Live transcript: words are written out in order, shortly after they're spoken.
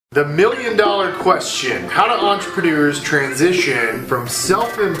The $1,000,000 question: how do entrepreneurs transition from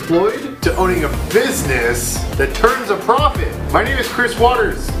self-employed to owning a business that turns a profit? My name is Chris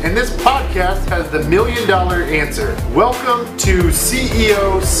Waters, and this podcast has the $1,000,000 answer. Welcome to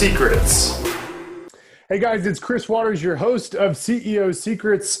CEO Secrets. Hey guys, it's Chris Waters, your host of CEO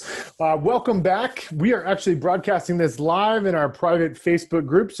Secrets. Welcome back. We are actually broadcasting this live in our private Facebook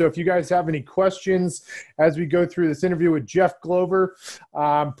group. So if you guys have any questions as we go through this interview with Jeff Glover,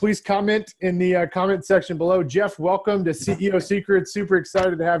 please comment in the comment section below. Jeff, welcome to CEO Secrets. Super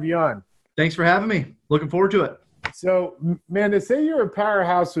excited to have you on. Thanks for having me. Looking forward to it. So, man, to say you're a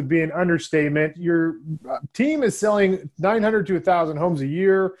powerhouse would be an understatement. Your team is selling 900 to 1,000 homes a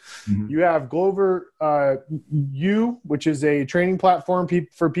year. Mm-hmm. You have Glover U, which is a training platform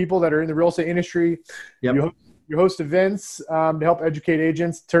for people that are in the real estate industry. Yep. You host events to help educate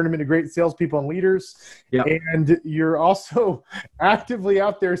agents, turn them into great salespeople and leaders. Yep. And you're also actively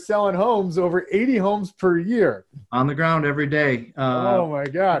out there selling homes, over 80 homes per year. On the ground every day. Oh, my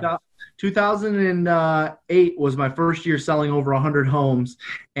God. 2008 was my first year selling over 100 homes.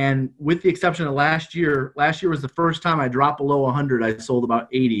 And with the exception of last year was the first time I dropped below 100. I sold about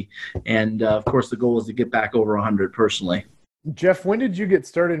 80. And of course, the goal is to get back over 100 personally. Jeff, when did you get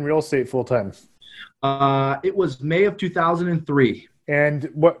started in real estate full time? It was May of 2003. And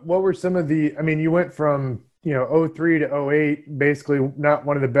what were some of you went from 03 to 08, basically not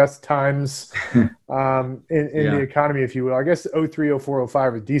one of the best times in the economy, if you will. I guess 03, 04,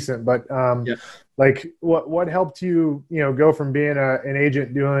 05 was decent, but what helped you, go from being an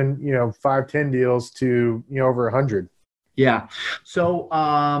agent doing, 5-10 deals to, over 100? Yeah. So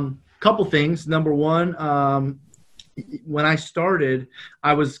couple things. Number one, when I started,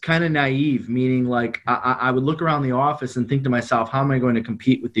 I was kind of naive, meaning like I would look around the office and think to myself, how am I going to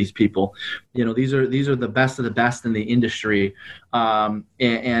compete with these people? These are the best of the best in the industry. And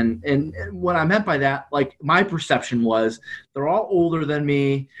what I meant by that, like my perception was they're all older than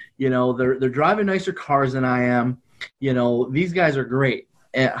me. They're driving nicer cars than I am. These guys are great.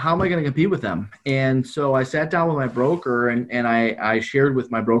 How am I going to compete with them? And so I sat down with my broker and I shared with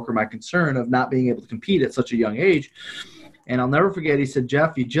my broker my concern of not being able to compete at such a young age. And I'll never forget, he said,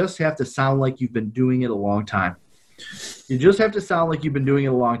 Jeff, you just have to sound like you've been doing it a long time. You just have to sound like you've been doing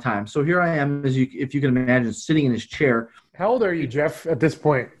it a long time. So here I am, if you can imagine, sitting in his chair. How old are you, Jeff, at this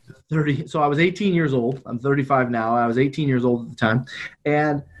point? 30. So I was 18 years old. I'm 35 now. I was 18 years old at the time.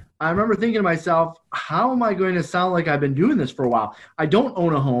 And I remember thinking to myself, how am I going to sound like I've been doing this for a while? I don't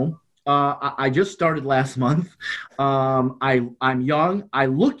own a home. I just started last month. I'm young. I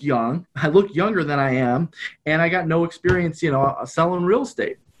look young. I look younger than I am. And I got no experience, selling real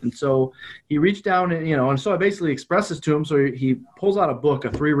estate. And so he reached down and so I basically expressed this to him. So he pulls out a book, a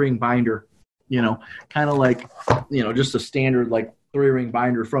 3-ring binder, kind of like, just a standard like 3-ring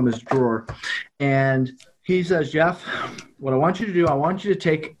binder from his drawer. And he says, Jeff, what I want you to do, I want you to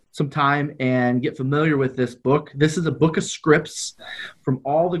take some time and get familiar with this book. This is a book of scripts from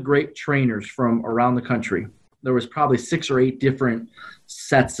all the great trainers from around the country. There was probably 6 or 8 different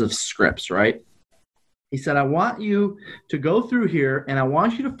sets of scripts, right? He said, I want you to go through here and I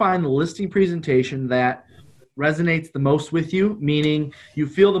want you to find the listing presentation that resonates the most with you, meaning you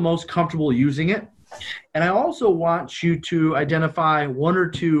feel the most comfortable using it. And I also want you to identify 1 or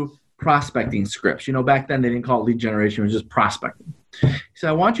 2 prospecting scripts. Back then they didn't call it lead generation, it was just prospecting. So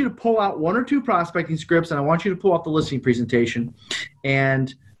I want you to pull out 1 or 2 prospecting scripts, and I want you to pull out the listing presentation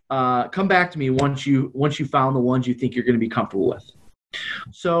and come back to me once you found the ones you think you're going to be comfortable with.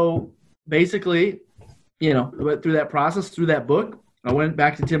 So basically, went through that process, through that book. I went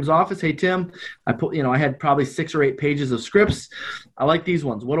back to Tim's office. Hey, Tim, I had probably 6 or 8 pages of scripts. I like these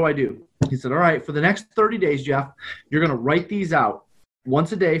ones. What do I do? He said, all right, for the next 30 days, Jeff, you're going to write these out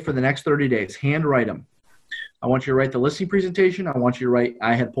once a day for the next 30 days. Hand write them. I want you to write the listing presentation. I want you to write,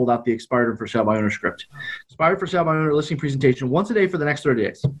 I had pulled out the expired for sale by owner script. Expired for sale by owner listing presentation once a day for the next 30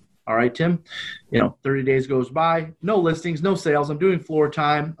 days. All right, Tim, 30 days goes by, no listings, no sales. I'm doing floor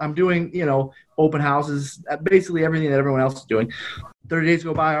time. I'm doing, open houses, basically everything that everyone else is doing. 30 days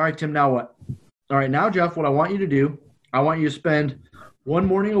go by. All right, Tim, now what? All right, now, Jeff, what I want you to do, I want you to spend 1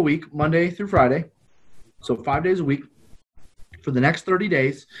 morning a week, Monday through Friday, so 5 days a week for the next 30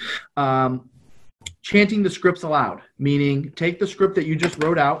 days, chanting the scripts aloud, meaning take the script that you just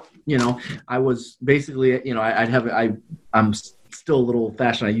wrote out. I was basically, I'm still a little old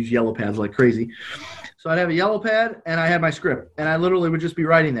fashioned. I use yellow pads like crazy. So I'd have a yellow pad and I had my script and I literally would just be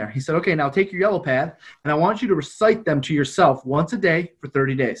writing there. He said, okay, now take your yellow pad and I want you to recite them to yourself once a day for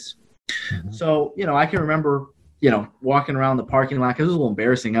 30 days. Mm-hmm. So, I can remember walking around the parking lot, because it was a little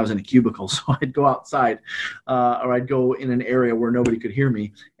embarrassing. I was in a cubicle, so I'd go outside or I'd go in an area where nobody could hear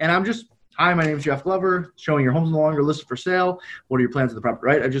me. And I'm just, hi, my name is Jeff Glover, showing your home's no longer listed for sale. What are your plans for the property,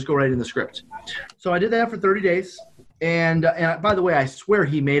 right? I just go right in the script. So I did that for 30 days. And by the way, I swear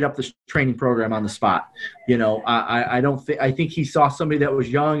he made up this training program on the spot. I think he saw somebody that was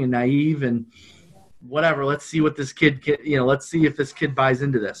young and naive and whatever. Let's see what this kid, let's see if this kid buys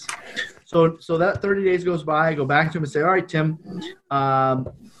into this. So that 30 days goes by. I go back to him and say, all right, Tim,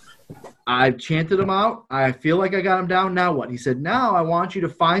 I've chanted him out. I feel like I got him down. Now what? He said, now I want you to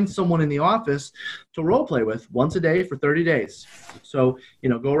find someone in the office to role play with once a day for 30 days. So,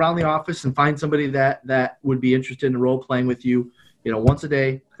 go around the office and find somebody that would be interested in role playing with you, once a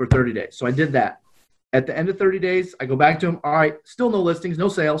day for 30 days. So I did that. At the end of 30 days, I go back to him. All right, still no listings, no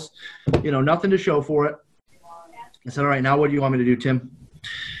sales, nothing to show for it. I said, all right, now what do you want me to do, Tim?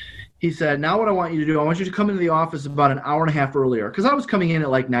 He said, now what I want you to do, I want you to come into the office about an hour and a half earlier. Because I was coming in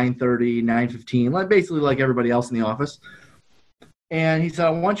at like 9:30, 9:15, basically like everybody else in the office. And he said, I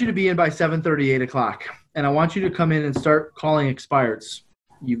want you to be in by 7:30, 8 o'clock. And I want you to come in and start calling expireds.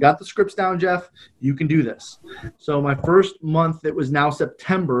 You've got the scripts down, Jeff. You can do this. So my first month, it was now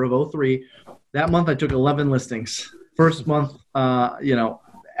September of 2003. That month I took 11 listings. First month,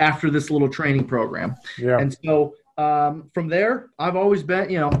 after this little training program. Yeah. And so from there, I've always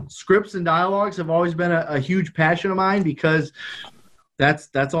been, scripts and dialogues have always been a huge passion of mine because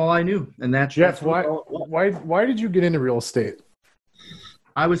that's all I knew. And Jeff, why did you get into real estate?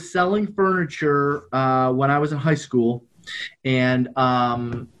 I was selling furniture when I was in high school, and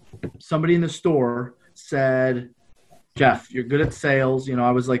somebody in the store said, Jeff, you're good at sales.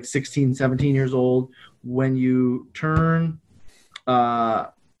 I was like 16, 17 years old. When you turn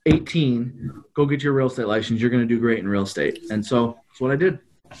 18, go get your real estate license. You're going to do great in real estate. And so that's what I did.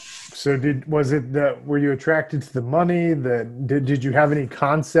 So were you attracted to the money? Did you have any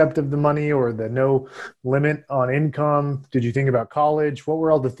concept of the money or the no limit on income? Did you think about college? What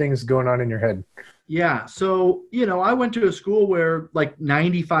were all the things going on in your head? Yeah. So, I went to a school where like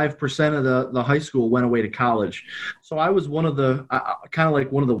 95% of the high school went away to college. So I was one of the, kind of like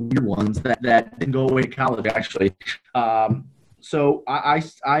one of the weird ones that didn't go away to college, actually. So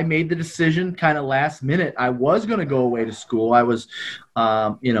I made the decision kind of last minute. I was going to go away to school. I was,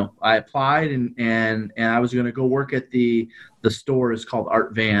 I applied and I was going to go work at the store is called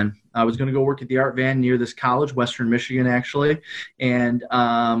Art Van. I was going to go work at the Art Van near this college, Western Michigan, actually. And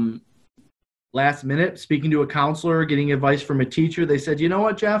last minute, speaking to a counselor, getting advice from a teacher, they said, you know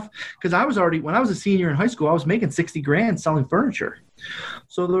what, Jeff? Because when I was a senior in high school, I was making $60,000 selling furniture.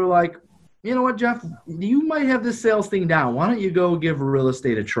 So they're like, you know what, Jeff, you might have this sales thing down. Why don't you go give real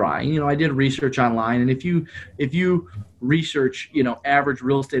estate a try? I did research online, and if you research, average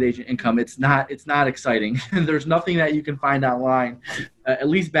real estate agent income, it's not exciting. There's nothing that you can find online, at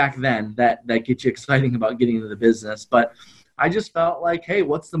least back then, that gets you exciting about getting into the business. But I just felt like, hey,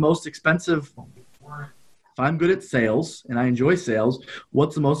 what's the most expensive? If I'm good at sales and I enjoy sales,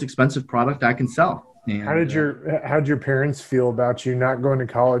 what's the most expensive product I can sell? And, how did your parents feel about you not going to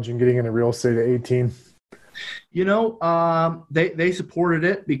college and getting into real estate at 18? They supported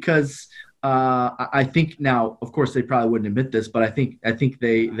it because I think now, of course, they probably wouldn't admit this, but I think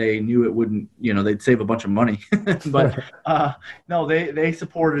they knew it wouldn't, they'd save a bunch of money. But no, they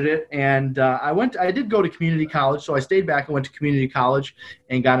supported it, and I did go to community college, so I stayed back and went to community college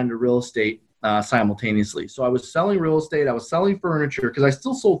and got into real estate simultaneously. So I was selling real estate, I was selling furniture, because I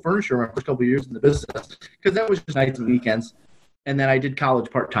still sold furniture my first couple of years in the business, because that was just nights and weekends. And then I did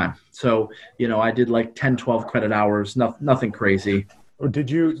college part-time. So, I did like 10, 12 credit hours, nothing crazy. Did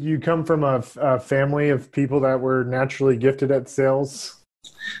you come from a family of people that were naturally gifted at sales?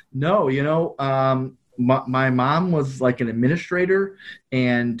 No, my mom was like an administrator,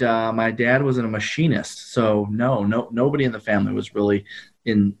 and my dad was a machinist. So nobody in the family was really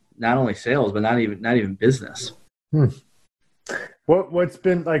in not only sales, but not even business. What's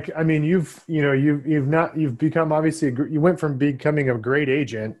been like? I mean, you've become obviously you went from becoming a great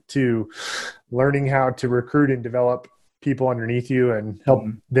agent to learning how to recruit and develop people underneath you and help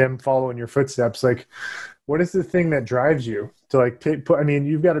them follow in your footsteps. Like, what is the thing that drives you to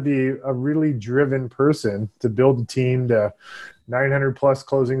you've got to be a really driven person to build a team to 900 plus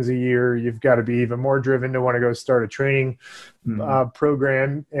closings a year. You've got to be even more driven to want to go start a training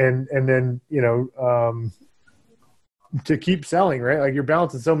program and then, to keep selling, right? Like, you're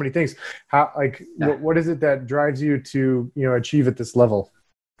balancing so many things. What is it that drives you to, achieve at this level?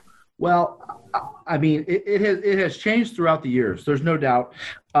 Well, I mean, it has changed throughout the years. There's no doubt.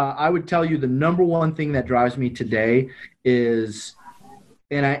 I would tell you the number one thing that drives me today is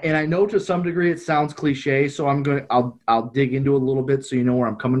and I know to some degree it sounds cliche, so I'll dig into it a little bit so you know where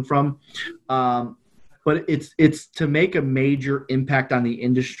I'm coming from. But it's to make a major impact on the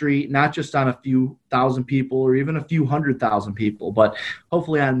industry, not just on a few thousand people or even a few 100,000 people, but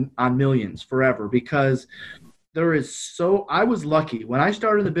hopefully on millions forever. Because I was lucky when I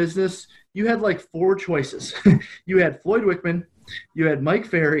started the business. You had like 4 choices. You had Floyd Wickman, you had Mike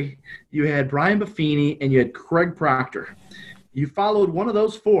Ferry, you had Brian Buffini, and you had Craig Proctor. You followed one of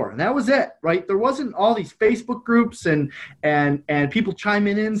those 4, and that was it, right? There wasn't all these Facebook groups and people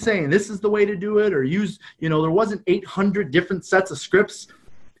chiming in saying this is the way to do it, or there wasn't 800 different sets of scripts.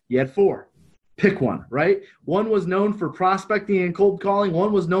 You had 4. Pick one, right? One was known for prospecting and cold calling.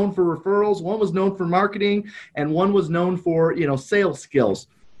 One was known for referrals. One was known for marketing, and one was known for sales skills.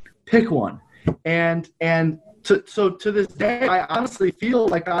 Pick one, and so to this day, I honestly feel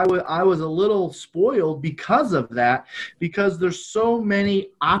like I was a little spoiled because of that, because there's so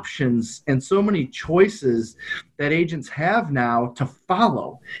many options and so many choices that agents have now to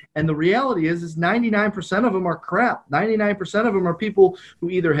follow. And the reality is 99% of them are crap. 99% of them are people who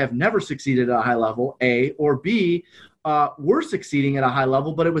either have never succeeded at a high level, A, or B, were succeeding at a high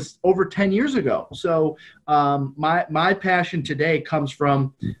level, but it was over 10 years ago. So my passion today comes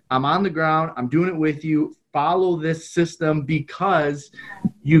from I'm on the ground, I'm doing it with you. Follow this system because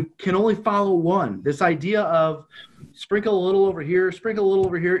you can only follow one. This idea of sprinkle a little over here, sprinkle a little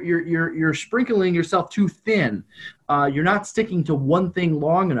over here, you're sprinkling yourself too thin. You're not sticking to one thing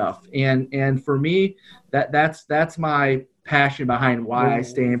long enough. And for me, that's my passion behind why I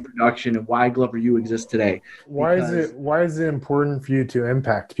stay in production and why Glover U exists today. Why is it important for you to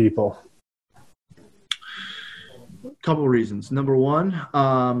impact people? A couple of reasons. Number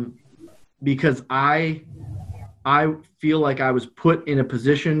one, because I feel like I was put in a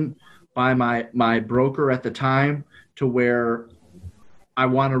position by my broker at the time to where I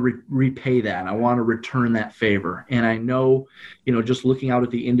want to repay that. I want to return that favor. And I know, just looking out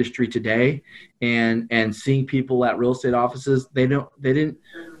at the industry today and seeing people at real estate offices, they don't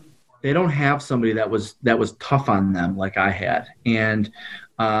have somebody that was tough on them like I had. And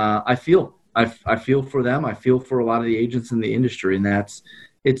I feel for them. I feel for a lot of the agents in the industry, and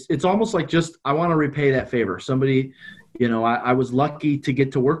it's almost like just I want to repay that favor. Somebody, I was lucky to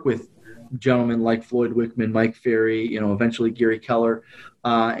get to work with gentlemen like Floyd Wickman, Mike Ferry, eventually Gary Keller,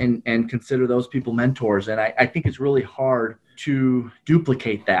 and consider those people mentors. And I think it's really hard to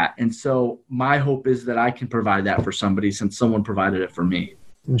duplicate that. And so my hope is that I can provide that for somebody since someone provided it for me.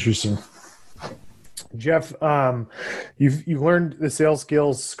 Interesting. Jeff, you've learned the sales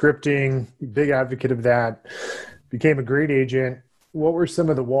skills, scripting, big advocate of that, became a great agent. What were some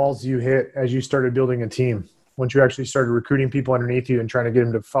of the walls you hit as you started building a team? Once you actually started recruiting people underneath you and trying to get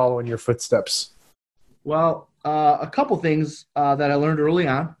them to follow in your footsteps? Well, a couple things that I learned early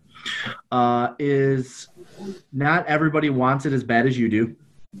on is not everybody wants it as bad as you do.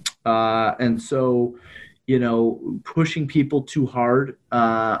 And so, pushing people too hard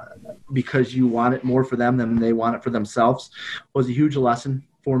because you want it more for them than they want it for themselves was a huge lesson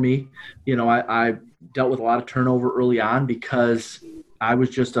for me. I dealt with a lot of turnover early on because I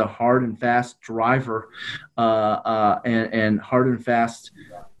was just a hard and fast driver and hard and fast,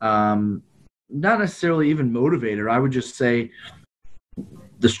 not necessarily even motivator. I would just say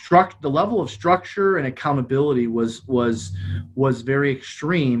the level of structure and accountability was very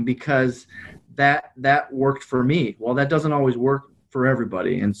extreme because that worked for me. Well, that doesn't always work for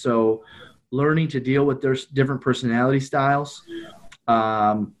everybody. And so learning to deal with their different personality styles,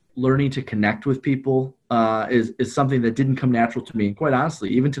 learning to connect with people is something that didn't come natural to me. And quite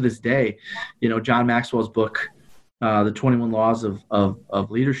honestly, even to this day, John Maxwell's book, The 21 Laws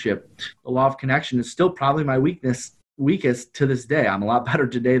of Leadership, the law of connection is still probably my weakest to this day. I'm a lot better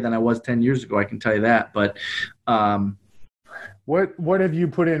today than I was 10 years ago. I can tell you that. But what have you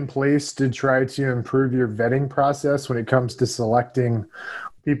put in place to try to improve your vetting process when it comes to selecting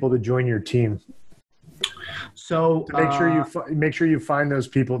people to join your team? So to make sure you find those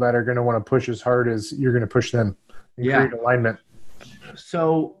people that are going to want to push as hard as you're going to push them and create alignment.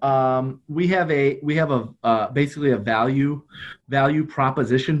 So we have basically a value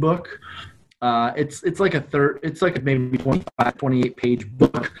proposition book. It's like a maybe 25, 28 page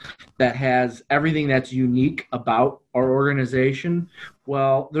book that has everything that's unique about our organization.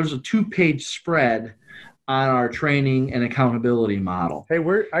 Well, there's a 2-page spread on our training and accountability model. Hey,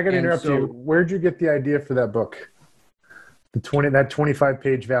 I got to interrupt you. Where'd you get the idea for that book? That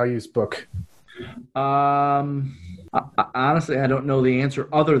 25-page values book. Honestly, I don't know the answer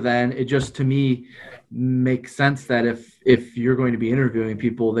other than it just to me makes sense that if you're going to be interviewing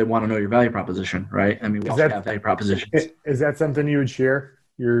people, they want to know your value proposition, right? I mean, we also have value propositions. Is that something you would share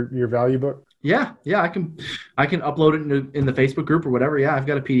your value book? Yeah, I can upload it in the Facebook group or whatever. Yeah, I've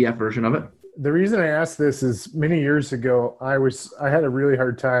got a PDF version of it. The reason I asked this is many years ago, I had a really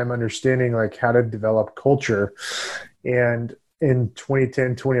hard time understanding like how to develop culture. And in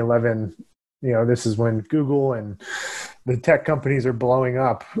 2010, 2011, this is when Google and the tech companies are blowing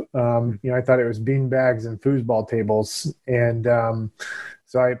up. I thought it was beanbags and foosball tables. And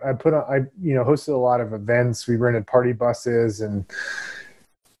so I hosted a lot of events. We rented party buses, and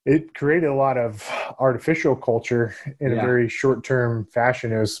it created a lot of artificial culture in a very short-term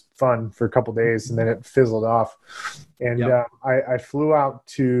fashion. It was fun for a couple of days, and then it fizzled off. And I flew out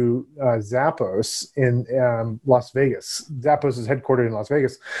to Zappos in Las Vegas. Zappos is headquartered in Las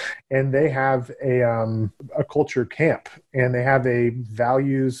Vegas, and they have a culture camp, and they have a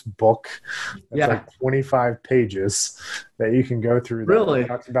values book that's like 25 pages that you can go through. Really? That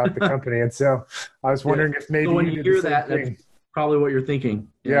talks about the company. And so I was wondering if maybe when you hear that, that's probably what you're thinking.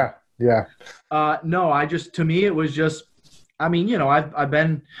 Yeah. No, to me, it was just, I've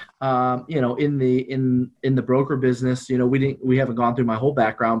been, in the broker business. We haven't gone through my whole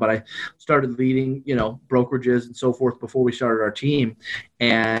background, but I started leading, brokerages and so forth before we started our team.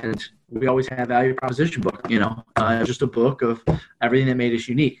 And we always had a value proposition book, just a book of everything that made us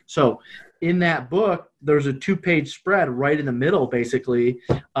unique. So in that book, there's a 2-page spread right in the middle, basically,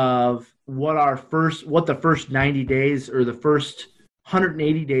 of what the first 90 days or the first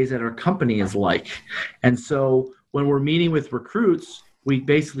 180 days at our company is like. And so when we're meeting with recruits, we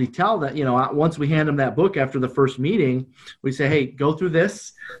basically tell that, once we hand them that book after the first meeting, we say, hey, go through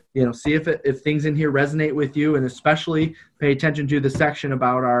this, see if things in here resonate with you, and especially pay attention to the section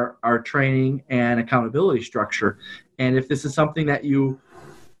about our training and accountability structure. And if this is something that you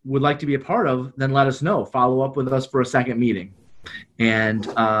would like to be a part of, then let us know. Follow up with us for a second meeting. And,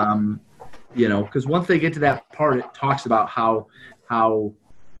 because once they get to that part, it talks about how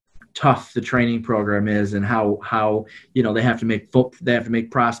tough the training program is, and how they have to make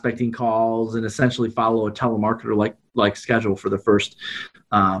prospecting calls and essentially follow a telemarketer like schedule for the first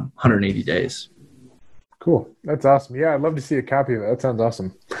 180 days. Cool. That's awesome. Yeah, I'd love to see a copy of it. That sounds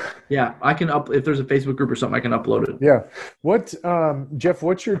awesome. Yeah, I can if there's a Facebook group or something, I can upload it. Yeah. What, Jeff,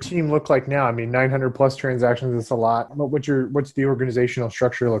 what's your team look like now? I mean, 900 plus transactions, that's a lot. But what's the organizational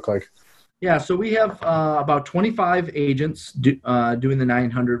structure look like? Yeah, so we have about 25 agents doing the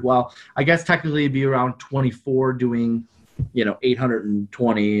 900. Well, I guess technically it'd be around 24 doing,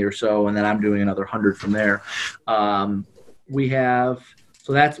 820 or so, and then I'm doing another 100 from there.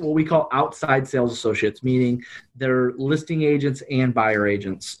 So that's what we call outside sales associates, meaning they're listing agents and buyer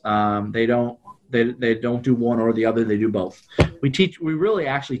agents. They don't do one or the other; they do both. We really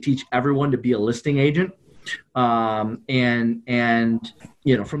actually teach everyone to be a listing agent. And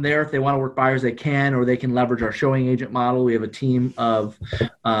from there, if they want to work buyers, they can, or they can leverage our showing agent model. We have a team of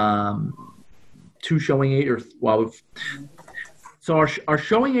 2 showing agents. So our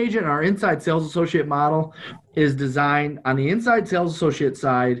showing agent and our inside sales associate model is designed on the inside sales associate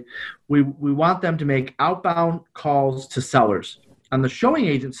side. We want them to make outbound calls to sellers. On the showing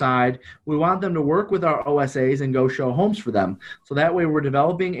agent side, we want them to work with our OSAs and go show homes for them. So that way we're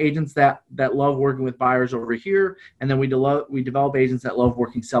developing agents that love working with buyers over here, and then we develop agents that love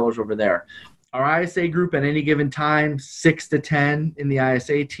working sellers over there. Our ISA group at any given time, 6 to 10 in the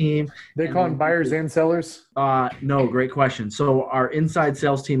ISA team. They call them buyers and sellers? No, great question. So our inside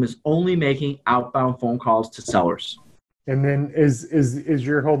sales team is only making outbound phone calls to sellers. And then is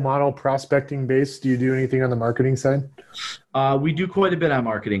your whole model prospecting based? Do you do anything on the marketing side? We do quite a bit on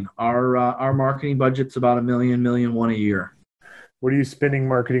marketing. Our marketing budget's about $1 million a year. What are you spending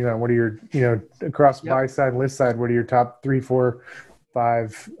marketing on? What are your, across buy side and list side, what are your top 3, 4,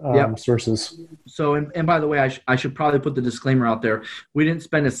 5 sources? So, and by the way, I should probably put the disclaimer out there. We didn't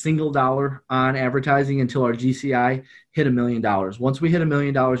spend a single dollar on advertising until our GCI hit $1 million. Once we hit $1 million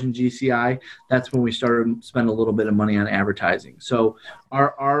in GCI, that's when we started spending a little bit of money on advertising. So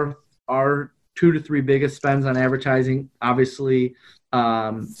our 2 to 3 biggest spends on advertising, obviously,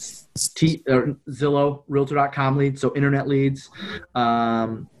 Zillow, Realtor.com leads, so internet leads,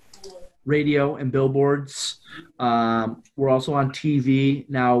 radio and billboards. We're also on TV.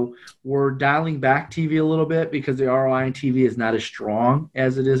 Now, we're dialing back TV a little bit because the ROI on TV is not as strong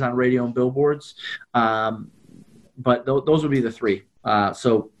as it is on radio and billboards. But those would be the 3.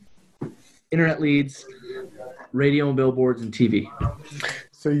 So internet leads, radio and billboards, and TV.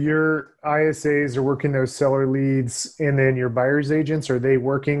 So your ISAs are working those seller leads, and then your buyer's agents, are they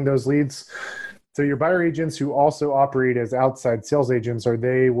working those leads? So your buyer agents who also operate as outside sales agents, are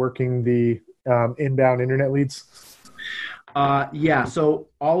they working the inbound internet leads? Yeah. So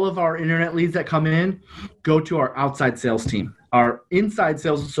all of our internet leads that come in go to our outside sales team. Our inside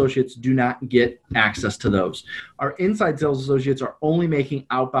sales associates do not get access to those. Our inside sales associates are only making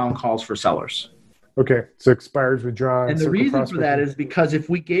outbound calls for sellers. Okay, so expires, withdrawn. And the reason for that is because if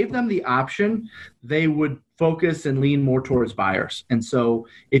we gave them the option, they would focus and lean more towards buyers. And so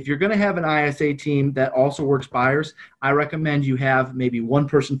if you're going to have an ISA team that also works buyers, I recommend you have maybe one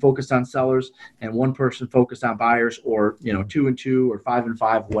person focused on sellers and one person focused on buyers, or 2 and 2 or 5 and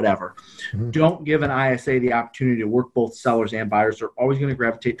 5, whatever. Mm-hmm. Don't give an ISA the opportunity to work both sellers and buyers. They're always going to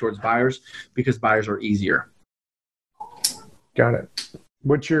gravitate towards buyers because buyers are easier. Got it.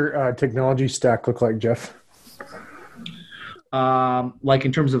 What's your technology stack look like, Jeff? Like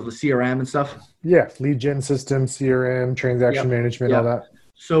in terms of the CRM and stuff? Yeah, lead gen system, CRM, transaction management, all that.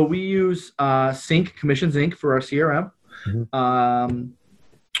 So we use Sync, Commissions Inc. for our CRM. Mm-hmm.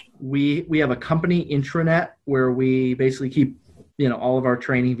 We have a company intranet where we basically keep all of our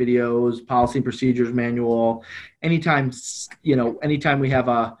training videos, policy and procedures manual. Anytime we have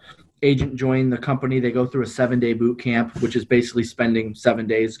a agent join the company, they go through a 7-day boot camp, which is basically spending 7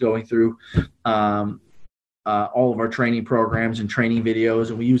 days going through all of our training programs and training videos,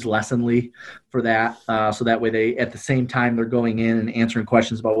 and we use Lessonly for that. So that way they, at the same time, they're going in and answering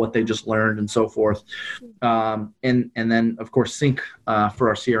questions about what they just learned and so forth. And then, of course, Sync for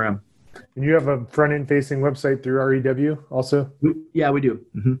our CRM. And you have a front-end facing website through REW also? Yeah, we do.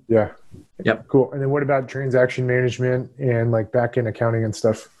 Mm-hmm. Yeah. Yep. Cool. And then what about transaction management and like back-end accounting and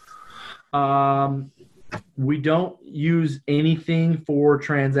stuff? We don't use anything for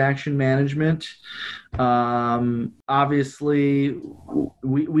transaction management. Obviously,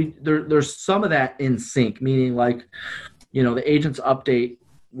 there's some of that in Sync, meaning like, the agents update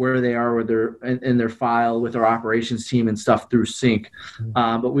where they are with in their file with our operations team and stuff through Sync.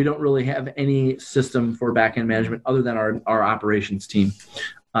 But we don't really have any system for back-end management other than our operations team.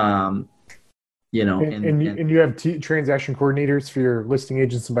 And you have transaction coordinators for your listing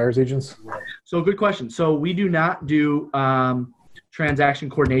agents and buyers agents? So good question. So we do not do transaction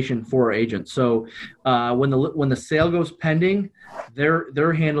coordination for our agents. So when the sale goes pending,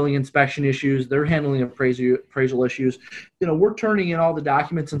 they're handling inspection issues, they're handling appraisal issues. We're turning in all the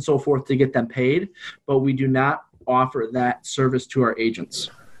documents and so forth to get them paid, but we do not offer that service to our agents.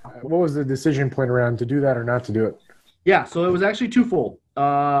 What was the decision point around to do that or not to do it? Yeah, so it was actually twofold.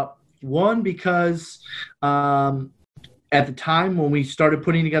 One, because at the time when we started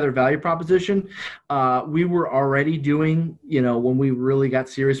putting together a value proposition, we were already doing, when we really got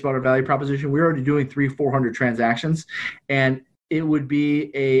serious about our value proposition, we were already doing 300-400 transactions, and it would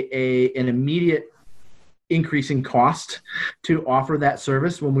be an immediate increasing cost to offer that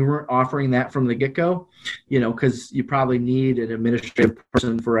service when we weren't offering that from the get-go, because you probably need an administrative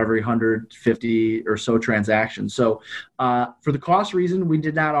person for every 150 or so transactions. So for the cost reason, we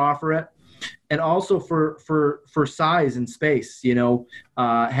did not offer it. And also for size and space,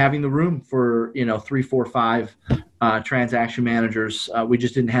 having the room for, 3, 4, 5 transaction managers, we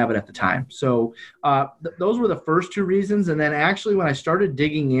just didn't have it at the time. So those were the first two reasons. And then actually when I started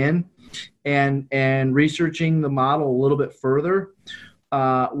digging in and researching the model a little bit further,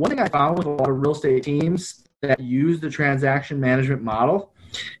 one thing I found with a lot of real estate teams that use the transaction management model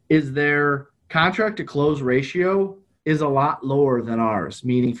is their contract to close ratio is a lot lower than ours,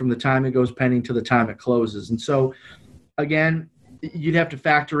 meaning from the time it goes pending to the time it closes. And so, again, you'd have to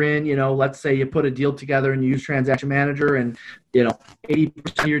factor in, let's say you put a deal together and you use Transaction Manager and,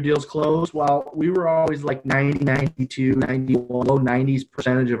 80% of your deals close. Well, we were always like 90, 92, 91, low 90s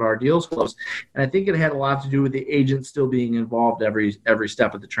percentage of our deals closed. And I think it had a lot to do with the agent still being involved every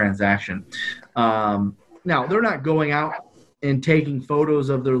step of the transaction. Now, they're not going out and taking photos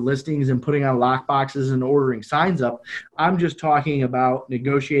of their listings and putting on lock boxes and ordering signs up. I'm just talking about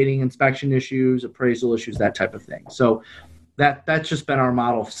negotiating inspection issues, appraisal issues, that type of thing. So that's just been our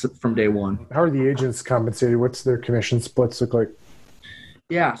model from day one. How are the agents compensated? What's their commission splits look like?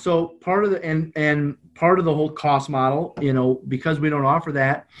 Yeah, so part of the whole cost model, because we don't offer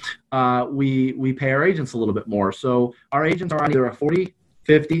that, we pay our agents a little bit more. So our agents are on either a 40,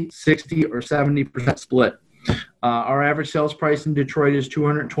 50, 60, or 70% split. Our average sales price in Detroit is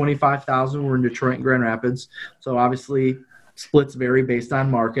 $225,000. We're in Detroit and Grand Rapids, so obviously splits vary based on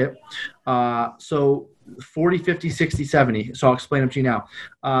market. So 40, 50, 60, 70. So I'll explain them to you now.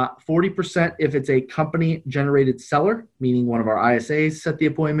 40% if it's a company-generated seller, meaning one of our ISAs set the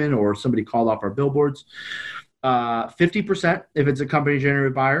appointment or somebody called off our billboards. 50% if it's a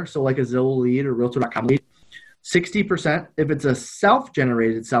company-generated buyer, so like a Zillow lead or Realtor.com lead. 60% if it's a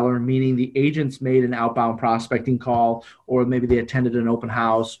self-generated seller, meaning the agents made an outbound prospecting call, or maybe they attended an open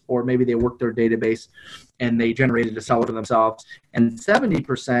house, or maybe they worked their database and they generated a seller for themselves. And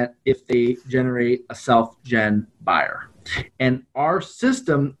 70% if they generate a self-gen buyer. And our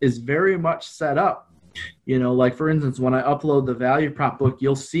system is very much set up. Like for instance, when I upload the value prop book,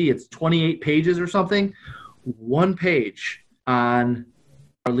 you'll see it's 28 pages or something, 1 page on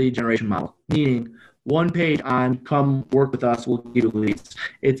our lead generation model, meaning 1 page on come work with us, we'll give you leads.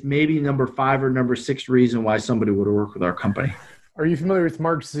 It's maybe number 5 or number 6 reason why somebody would work with our company. Are you familiar with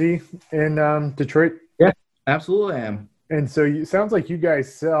Mark Z in Detroit? Yeah, absolutely I am. And so it sounds like you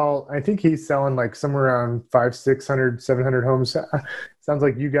guys sell, I think he's selling like somewhere around 500, 600, 700 homes. Sounds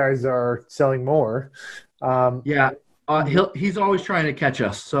like you guys are selling more. He's always trying to catch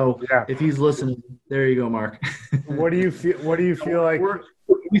us. So if he's listening, there you go, Mark. What do you feel like?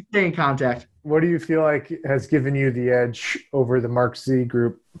 We stay in contact. What do you feel like has given you the edge over the Mark Z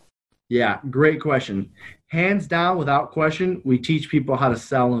group? Yeah, great question. Hands down, without question, we teach people how to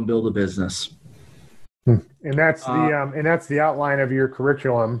sell and build a business. And that's the outline of your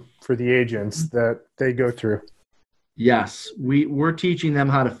curriculum for the agents that they go through. Yes, we're teaching them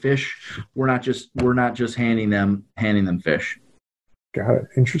how to fish. We're not just handing them fish. Got it.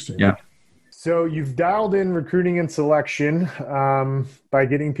 Interesting. Yeah. So you've dialed in recruiting and selection by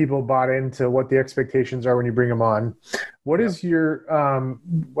getting people bought into what the expectations are when you bring them on. What is your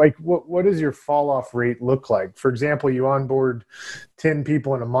what does your fall off rate look like? For example, you onboard 10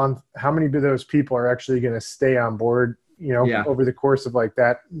 people in a month. How many of those people are actually going to stay on board? Over the course of like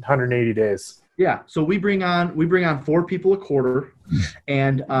that 180 days. Yeah. So we bring on 4 people a quarter,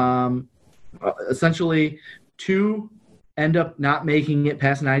 and essentially 2 end up not making it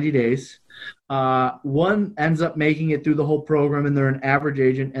past 90 days. 1 ends up making it through the whole program and they're an average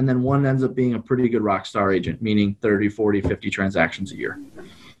agent, and then 1 ends up being a pretty good rock star agent, meaning 30, 40, 50 transactions a year.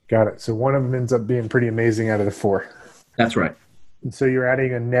 Got it. So 1 of them ends up being pretty amazing out of the 4. That's right. And so you're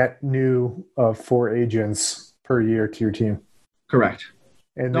adding a net new of 4 agents per year to your team. Correct.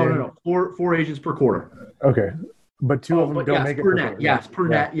 And no. 4 agents per quarter. Okay. But 2 of them don't make it per net. Yes, per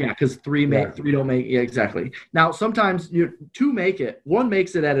net. Yeah, because 3 don't make. Yeah, exactly. Now sometimes 2 make it. 1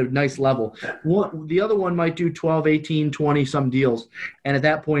 makes it at a nice level. The other one might do 12, 18, 20 some deals, and at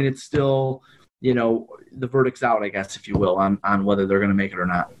that point it's still, the verdict's out, I guess, if you will, on whether they're going to make it or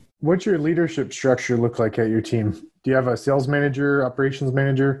not. What's your leadership structure look like at your team? Do you have a sales manager, operations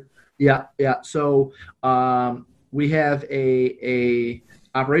manager? Yeah. So we have a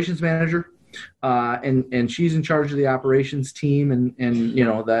operations manager. And she's in charge of the operations team, and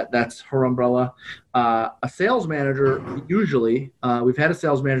that's her umbrella. A sales manager, usually, we've had a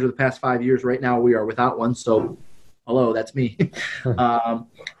sales manager the past 5 years. Right now we are without one, so hello, that's me. And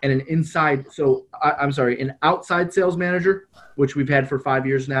an outside sales manager, which we've had for 5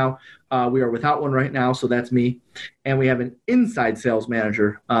 years now. We are without one right now, so that's me. And we have an inside sales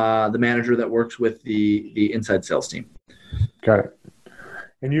manager, the manager that works with the inside sales team. Got it.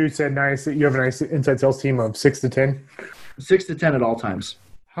 And you said you have a nice inside sales team of 6 to 10? 6 to 10 at all times.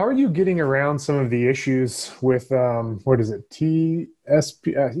 How are you getting around some of the issues with, what is it, TSP,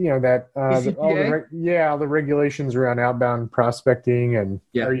 all the regulations around outbound prospecting, and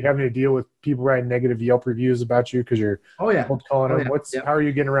are you having to deal with people writing negative Yelp reviews about you because you're cold calling them? How are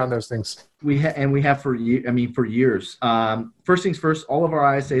you getting around those things? We have for years. First things first, all of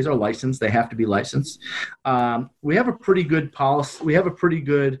our ISAs are licensed. They have to be licensed. We have a pretty good policy. We have a pretty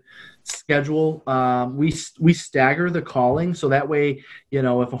good schedule. We stagger the calling, so that way,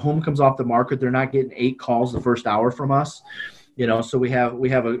 if a home comes off the market, they're not getting 8 calls the first hour from us. So we have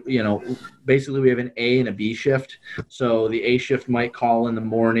basically we have an A and a B shift. So the A shift might call in the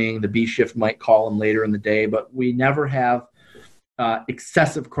morning, the B shift might call them later in the day, but we never have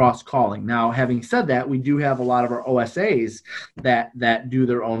excessive cross calling. Now, having said that, we do have a lot of our OSAs that do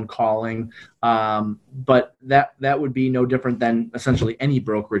their own calling, but that would be no different than essentially any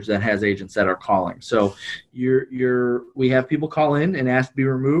brokerage that has agents that are calling. So we have people call in and ask to be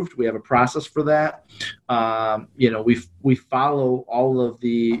removed. We have a process for that. We follow all of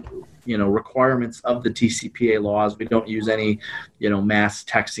the requirements of the TCPA laws. We don't use any mass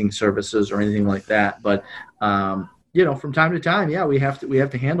texting services or anything like that, but from time to time, we have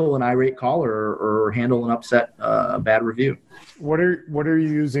to handle an irate caller or handle an upset, bad review. What are you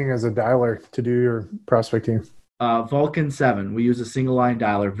using as a dialer to do your prospecting? Vulcan 7. We use a single line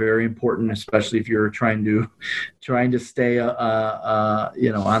dialer. Very important, especially if you're trying to stay on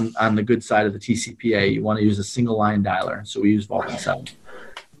the good side of the TCPA. You want to use a single line dialer. So we use Vulcan 7.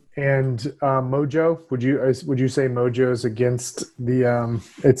 And Mojo, would you say Mojo is against the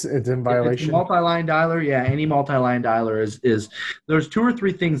it's in violation? It's multi-line dialer, any multi-line dialer is there's 2 or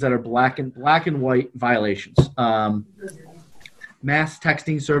 3 things that are black and white violations. Mass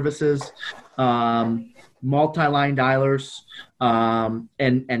texting services, multi-line dialers,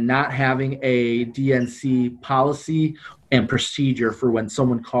 and not having a DNC policy and procedure for when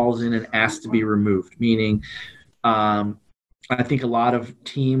someone calls in and asks to be removed. Meaning, I think a lot of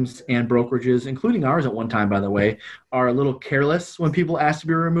teams and brokerages, including ours at one time, by the way, are a little careless when people ask to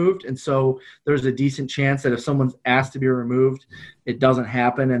be removed. And so there's a decent chance that if someone's asked to be removed, it doesn't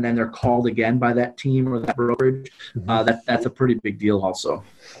happen, and then they're called again by that team or that brokerage. That's a pretty big deal also.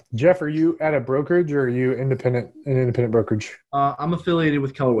 Jeff, are you at a brokerage or are you an independent brokerage? I'm affiliated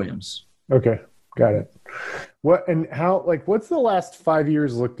with Keller Williams. Okay, got it. What's the last 5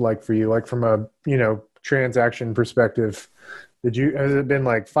 years looked like for you? Like from a, transaction perspective, has it been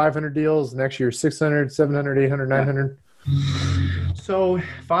like 500 deals, next year 600, 700, 800, 900? So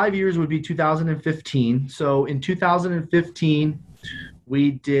 5 years would be 2015. So in 2015,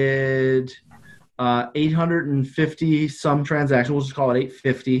 we did 850 some transactions. We'll just call it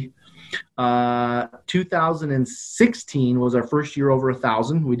 850. 2016 was our first year over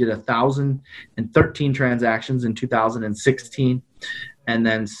 1,000. We did 1,013 transactions in 2016. And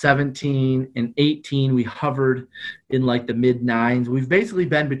then 17 and 18, we hovered in like the mid nines. We've basically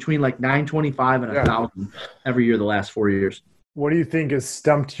been between like 925 and 1,000 every year the last 4 years. What do you think has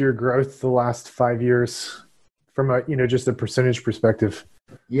stumped your growth the last 5 years from a, just a percentage perspective?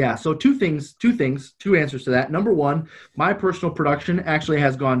 Yeah. So two answers to that. Number one, my personal production actually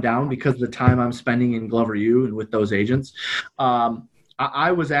has gone down because of the time I'm spending in Glover U and with those agents.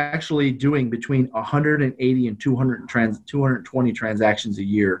 I was actually doing between 180 and 220 transactions a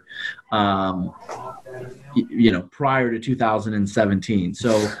year, prior to 2017.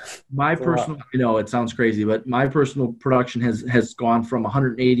 So my personal, it sounds crazy, but my personal production has gone from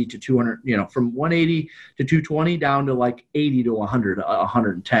 180 to 200, from 180 to 220 down to like 80 to 100,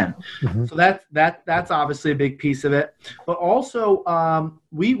 110. Mm-hmm. So that's obviously a big piece of it. But also,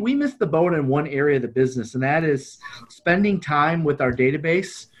 we missed the boat in one area of the business, and that is spending time with our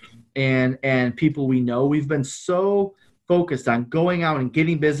database and people we know. We've been so focused on going out and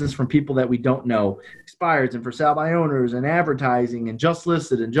getting business from people that we don't know, expireds and for sale by owners and advertising and just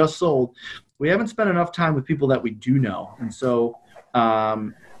listed and just sold. We haven't spent enough time with people that we do know. And so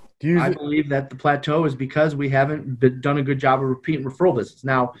I believe that the plateau is because we haven't done a good job of repeat and referral business.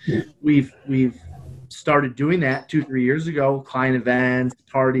 Now, we've started doing that 2-3 years ago, client events,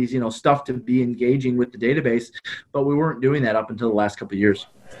 parties, stuff to be engaging with the database, but we weren't doing that up until the last couple of years.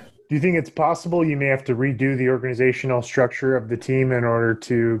 Do you think it's possible you may have to redo the organizational structure of the team in order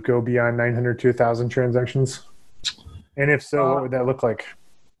to go beyond 900 to 1,000 transactions? And if so, what would that look like?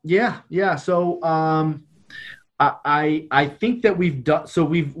 Yeah. So I think that we've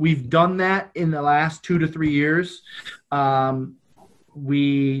done that in the last 2 to 3 years.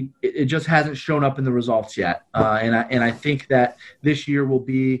 It just hasn't shown up in the results yet, and I think that this year will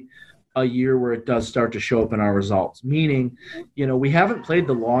be a year where it does start to show up in our results. Meaning, we haven't played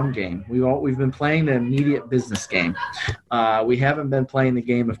the long game. We've been playing the immediate business game. We haven't been playing the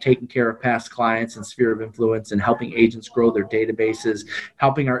game of taking care of past clients and sphere of influence and helping agents grow their databases,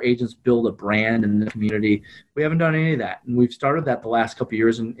 helping our agents build a brand in the community. We haven't done any of that, and we've started that the last couple of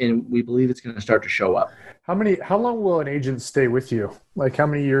years, and we believe it's going to start to show up. How long will an agent stay with you? Like, how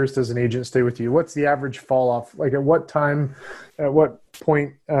many years does an agent stay with you? What's the average fall off? Like, at what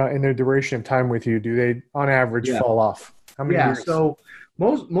point in their duration of time with you do they, on average, fall off? How many years? So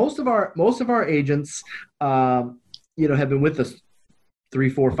most of our agents, have been with us 3,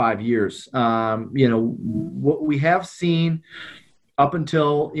 4, 5 years. What we have seen up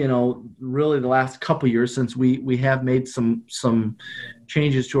until, really the last couple of years, since we have made some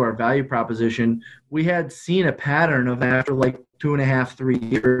changes to our value proposition, we had seen a pattern of after like 2.5, 3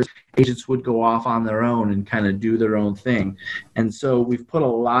 years, agents would go off on their own and kind of do their own thing. And so we've put a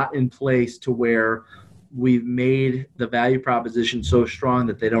lot in place to where we've made the value proposition so strong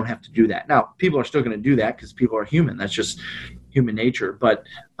that they don't have to do that. Now, people are still going to do that because people are human. That's just human nature. But,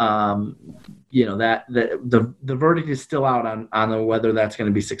 that the verdict is still out on whether that's going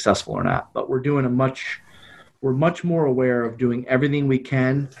to be successful or not. But we're much more aware of doing everything we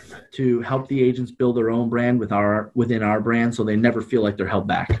can to help the agents build their own brand within our brand, so they never feel like they're held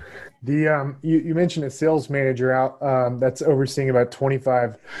back. You mentioned a sales manager out that's overseeing about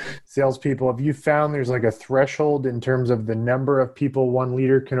 25 salespeople. Have you found there's like a threshold in terms of the number of people one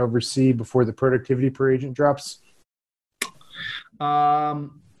leader can oversee before the productivity per agent drops?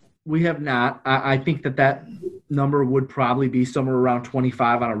 We have not. I think that number would probably be somewhere around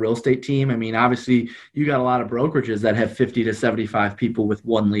 25 on a real estate team. I mean, obviously, you got a lot of brokerages that have 50 to 75 people with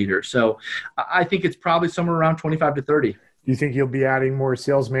one leader. So I think it's probably somewhere around 25 to 30. Do you think you'll be adding more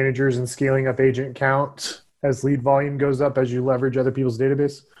sales managers and scaling up agent count as lead volume goes up as you leverage other people's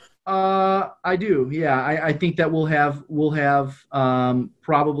database? I do. Yeah. I think that we'll have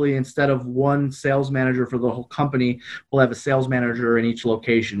probably, instead of one sales manager for the whole company, we'll have a sales manager in each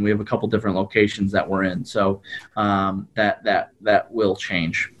location. We have a couple different locations that we're in. So that will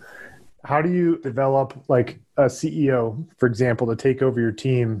change. How do you develop like a CEO, for example, to take over your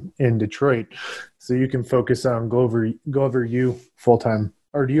team in Detroit so you can focus on Glover U full time?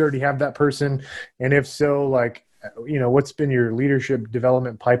 Or do you already have that person? And if so, like, what's been your leadership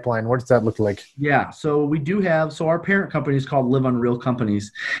development pipeline? What does that look like? Yeah, so we do have, so our parent company is called Live Unreal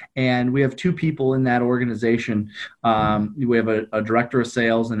Companies, and we have two people in that organization. We have a director of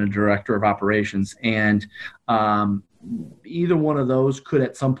sales and a director of operations, and either one of those could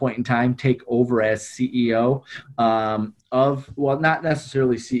at some point in time take over as CEO well, not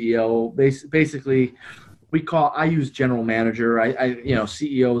necessarily CEO, basically. I use general manager.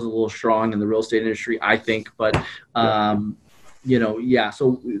 CEO is a little strong in the real estate industry, I think, but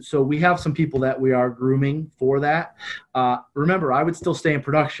So we have some people that we are grooming for that. Remember, I would still stay in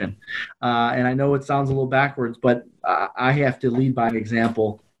production, and I know it sounds a little backwards, but I have to lead by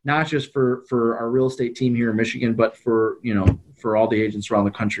example, not just for our real estate team here in Michigan, but for all the agents around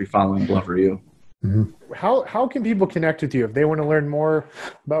the country following Glover U. Mm-hmm. How can people connect with you if they want to learn more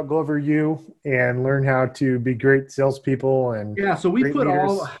about Glover U and learn how to be great salespeople? And so we put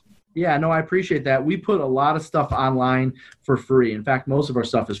leaders? I appreciate that. We put a lot of stuff online for free. In fact, most of our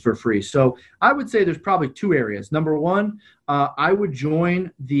stuff is for free. So I would say there's probably two areas. Number one, I would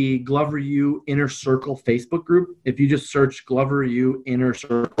join the Glover U Inner Circle Facebook group. If you just search Glover U Inner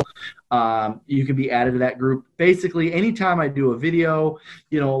Circle, you can be added to that group. Basically, anytime I do a video,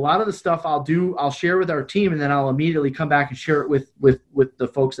 a lot of the stuff I'll share with our team, and then I'll immediately come back and share it with the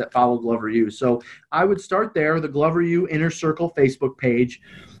folks that follow Glover U. So I would start there, the Glover U Inner Circle Facebook page.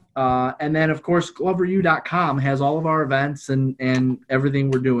 And then, of course, GloverU.com has all of our events and everything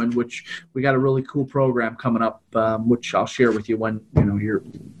we're doing, which we got a really cool program coming up, which I'll share with you when you're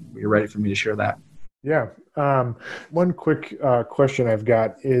ready for me to share that. Yeah. One quick question I've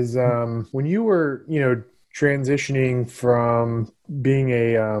got is when you were transitioning from being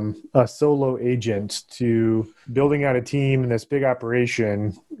a solo agent to building out a team in this big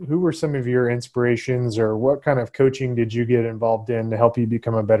operation, who were some of your inspirations, or what kind of coaching did you get involved in to help you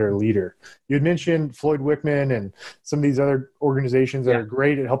become a better leader? You had mentioned Floyd Wickman and some of these other organizations that are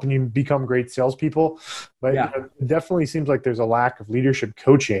great at helping you become great salespeople, but it definitely seems like there's a lack of leadership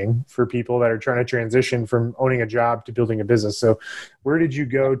coaching for people that are trying to transition from owning a job to building a business. So where did you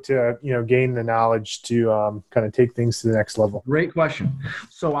go to, gain the knowledge to kind of take things to the next level? Great question.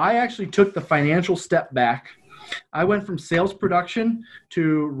 So I actually took the financial step back. I went from sales production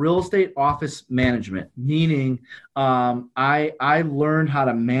to real estate office management, meaning I learned how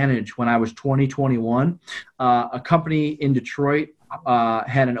to manage when I was 21. A company in Detroit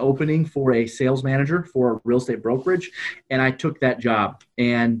had an opening for a sales manager for a real estate brokerage, and I took that job.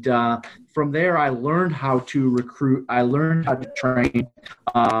 And from there, I learned how to recruit. I learned how to train.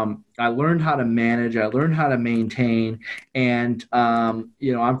 I learned how to manage. I learned how to maintain. And,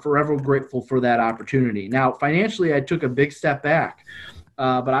 I'm forever grateful for that opportunity. Now, financially, I took a big step back.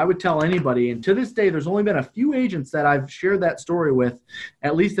 But I would tell anybody, and to this day, there's only been a few agents that I've shared that story with,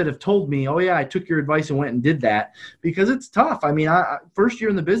 at least that have told me, oh, yeah, I took your advice and went and did that, because it's tough. I mean, first year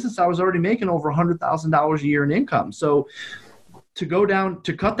in the business, I was already making over $100,000 a year in income. So to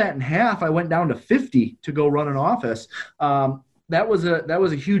cut that in half, I went down to 50 to go run an office. That was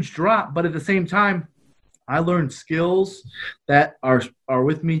a huge drop. But at the same time, I learned skills that are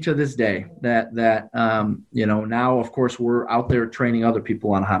with me to this day that now, of course, we're out there training other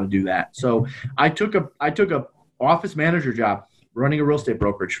people on how to do that. So I took a office manager job running a real estate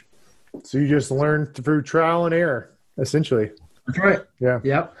brokerage. So you just learned through trial and error, essentially. That's right. Yeah.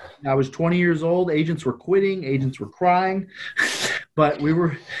 Yep. I was 20 years old. Agents were quitting. Agents were crying. But we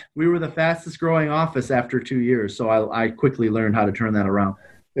were the fastest growing office after 2 years. So I quickly learned how to turn that around.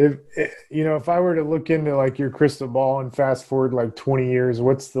 If I were to look into like your crystal ball and fast forward like 20 years,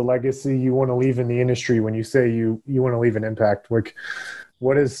 what's the legacy you want to leave in the industry when you say you want to leave an impact? Like,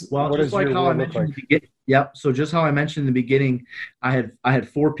 what is your how I mentioned Yep. So just how I mentioned in the beginning, I had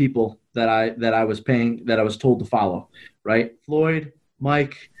 4 people that I was paying, that I was told to follow, right? Floyd,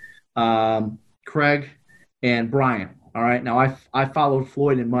 Mike, Craig, and Brian. All right. Now I followed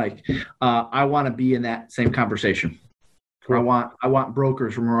Floyd and Mike. I want to be in that same conversation. Cool. I want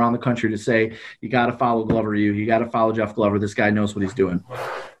brokers from around the country to say, you got to follow Glover U. You got to follow Jeff Glover. This guy knows what he's doing.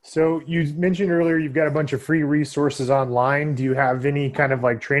 So you mentioned earlier you've got a bunch of free resources online. Do you have any kind of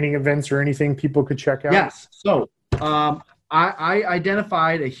like training events or anything people could check out? Yes. So I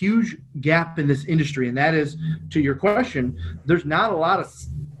identified a huge gap in this industry, and that is, to your question, there's not a lot of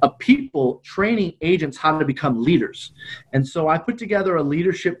of people training agents how to become leaders. And so I put together a lead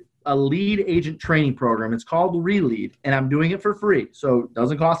agent training program. It's called ReLead, and I'm doing it for free. So it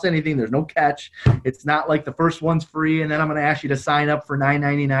doesn't cost anything. There's no catch. It's not like the first one's free and then I'm going to ask you to sign up for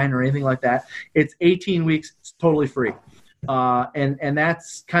 $9.99 or anything like that. It's 18 weeks. It's totally free. And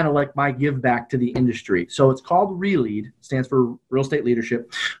that's kind of like my give back to the industry. So it's called ReLead, stands for Real Estate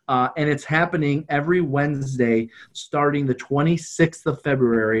Leadership. And it's happening every Wednesday starting the 26th of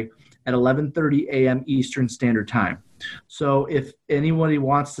February at 11:30 a.m. Eastern Standard Time. So if anybody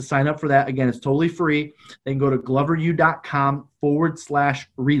wants to sign up for that, again, it's totally free. They can go to gloveru.com/ReLead,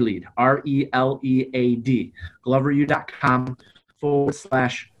 ReLead, gloveru.com/ReLead,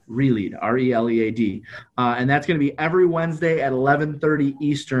 ReLead. And that's going to be every Wednesday at 11:30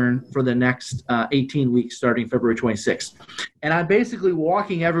 Eastern for the next 18 weeks starting February 26th. And I'm basically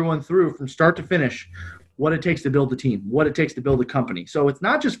walking everyone through from start to finish what it takes to build a team, what it takes to build a company. So it's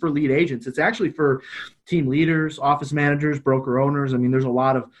not just for lead agents. It's actually for team leaders, office managers, broker owners. I mean, there's a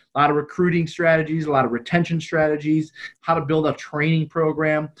lot of recruiting strategies, a lot of retention strategies, how to build a training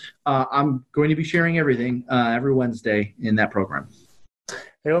program. I'm going to be sharing everything every Wednesday in that program.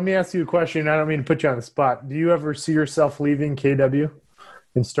 Hey, let me ask you a question. I don't mean to put you on the spot. Do you ever see yourself leaving KW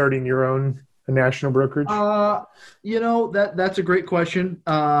and starting your own national brokerage? That's a great question.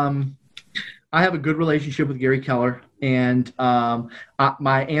 I have a good relationship with Gary Keller, and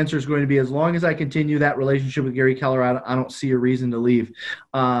my answer is going to be as long as I continue that relationship with Gary Keller, I don't see a reason to leave.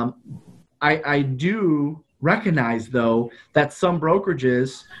 I do recognize, though, that some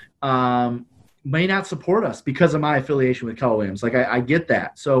brokerages may not support us because of my affiliation with Keller Williams. Like, I get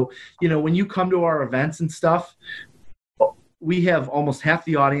that. So, when you come to our events and stuff, we have almost half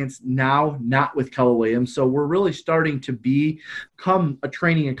the audience now not with Keller Williams. So we're really starting to become a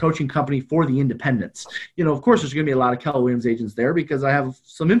training and coaching company for the independents. Of course, there's going to be a lot of Keller Williams agents there because I have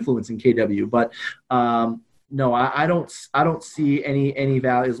some influence in KW. But no, I don't see any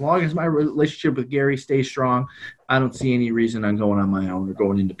value. As long as my relationship with Gary stays strong, I don't see any reason I'm going on my own or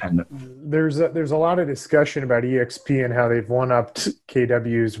going independent. There's a lot of discussion about EXP and how they've one-upped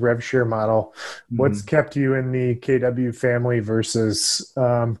KW's rev share model. What's kept you in the KW family versus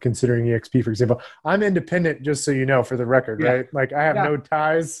considering EXP, for example? I'm independent, just so you know, for the record, right? Like, I have no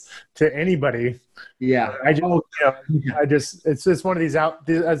ties to anybody. Yeah. It's just one of these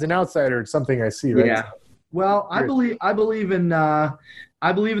as an outsider, it's something I see, right? Yeah. Well, I believe in the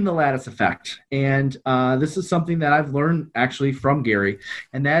lattice effect, and this is something that I've learned actually from Gary,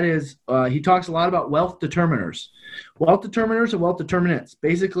 and that is he talks a lot about wealth determiners and wealth determinants.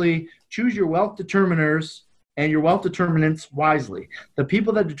 Basically, choose your wealth determiners and your wealth determinants wisely. The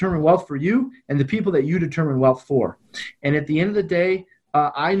people that determine wealth for you and the people that you determine wealth for. And at the end of the day,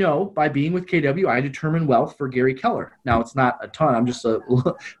 I know by being with KW, I determine wealth for Gary Keller. Now, it's not a ton. I'm just a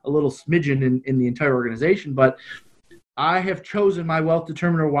little smidgen in the entire organization, but I have chosen my wealth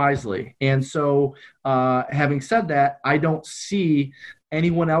determiner wisely. And so having said that, I don't see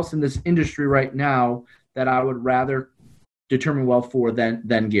anyone else in this industry right now that I would rather determine wealth for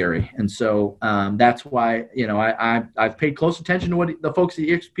than Gary. And so that's why, I've paid close attention to what the folks at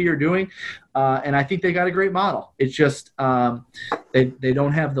EXP are doing. And I think they got a great model. It's just they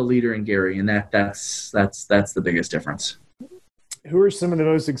don't have the leader in Gary, and that's the biggest difference. Who are some of the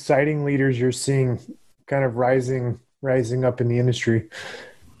most exciting leaders you're seeing kind of rising up in the industry?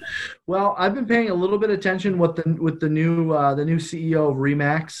 Well, I've been paying a little bit of attention with the new CEO of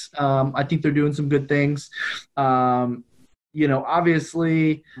RE/MAX. I think they're doing some good things.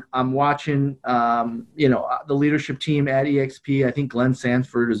 Obviously I'm watching, the leadership team at EXP. I think Glenn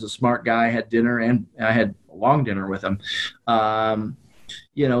Sanford is a smart guy. I had dinner and I had a long dinner with him.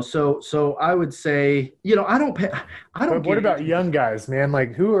 So I would say, I don't. But what about young guys, man?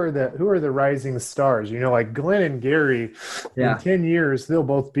 Like, who are the rising stars? Like Glenn and Gary. In 10 years, they'll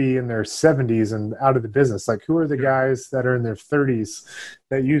both be in their 70s and out of the business. Like, who are the guys that are in their 30s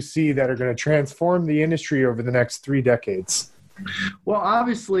that you see that are going to transform the industry over the next 3 decades? Well,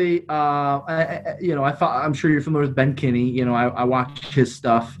 obviously, I'm sure you're familiar with Ben Kinney. I watch his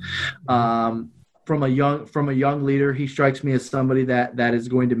stuff. From a young leader, he strikes me as somebody that is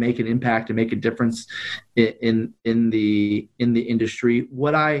going to make an impact and make a difference in the industry.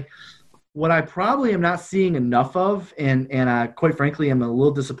 What I probably am not seeing enough of, and I quite frankly am a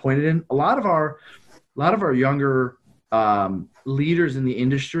little disappointed in, a lot of our younger leaders in the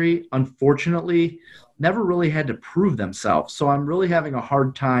industry, unfortunately, never really had to prove themselves. So I'm really having a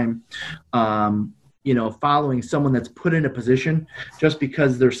hard time following someone that's put in a position just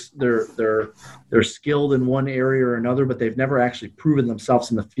because they're skilled in one area or another, but they've never actually proven themselves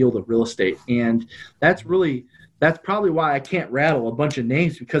in the field of real estate. And that's really that's probably why I can't rattle a bunch of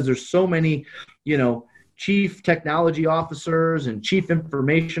names, because there's so many, chief technology officers and chief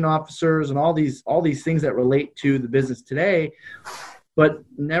information officers and all these things that relate to the business today, but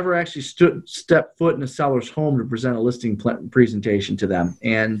never actually stepped foot in a seller's home to present a listing presentation to them.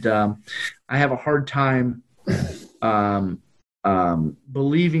 And I have a hard time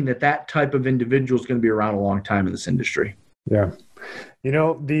believing that type of individual is going to be around a long time in this industry. Yeah.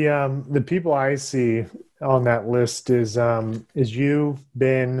 The people I see on that list is you,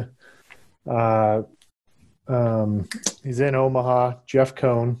 Ben, he's in Omaha, Jeff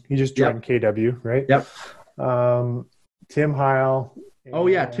Cohn. He just joined KW, right? Yep. Tim Heil. Oh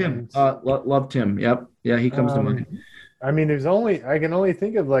yeah, Tim. Love Tim. Yep. Yeah, he comes to mind. I mean, I can only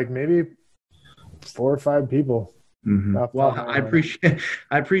think of like maybe 4 or 5 people. Mm-hmm. Well, I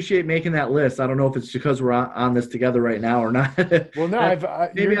appreciate making that list. I don't know if it's because we're on this together right now or not. Well, no,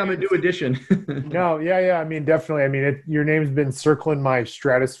 maybe I'm a new addition. No, yeah. I mean, definitely. I mean, your name's been circling my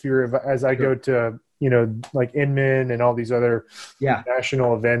stratosphere as I go to, like Inman and all these other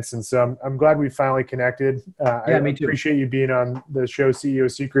national events. And so I'm glad we finally connected. Me too. Appreciate you being on the show,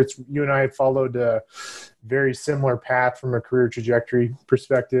 CEO Secrets. You and I have followed a very similar path from a career trajectory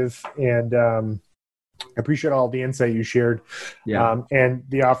perspective. And I appreciate all the insight you shared, and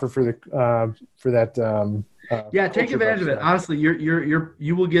the offer for that. Take advantage of it. Honestly,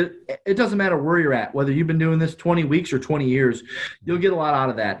 you will get. It doesn't matter where you're at, whether you've been doing this 20 weeks or 20 years, you'll get a lot out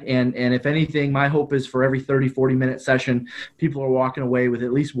of that. And if anything, my hope is for every 30, 40-minute session, people are walking away with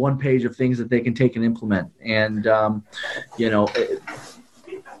at least one page of things that they can take and implement. And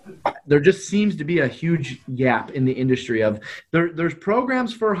there just seems to be a huge gap in the industry of there's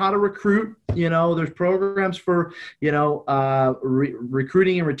programs for how to recruit, there's programs for,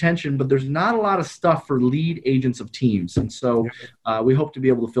 recruiting and retention, but there's not a lot of stuff for lead agents of teams. And so we hope to be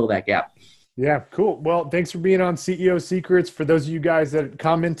able to fill that gap. Yeah, cool. Well, thanks for being on CEO Secrets. For those of you guys that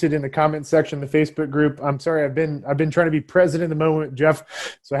commented in the comment section of the Facebook group, I'm sorry, I've been trying to be present in the moment,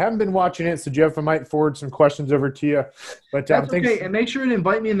 Jeff, so I haven't been watching it. So, Jeff, I might forward some questions over to you. But that's okay. And make sure to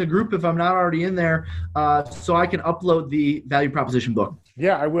invite me in the group if I'm not already in there, so I can upload the value proposition book.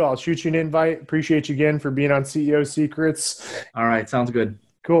 Yeah, I will. I'll shoot you an invite. Appreciate you again for being on CEO Secrets. All right, sounds good.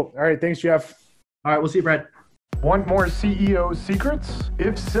 Cool. All right, thanks, Jeff. All right, we'll see you, Brad. Want more CEO Secrets?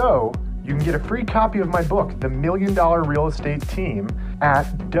 If so, you can get a free copy of my book, The $1 Million Real Estate Team, at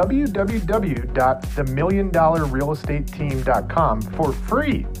www.themilliondollarrealestateteam.com for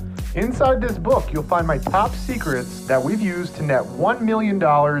free. Inside this book, you'll find my top secrets that we've used to net $1 million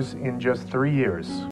in just 3 years.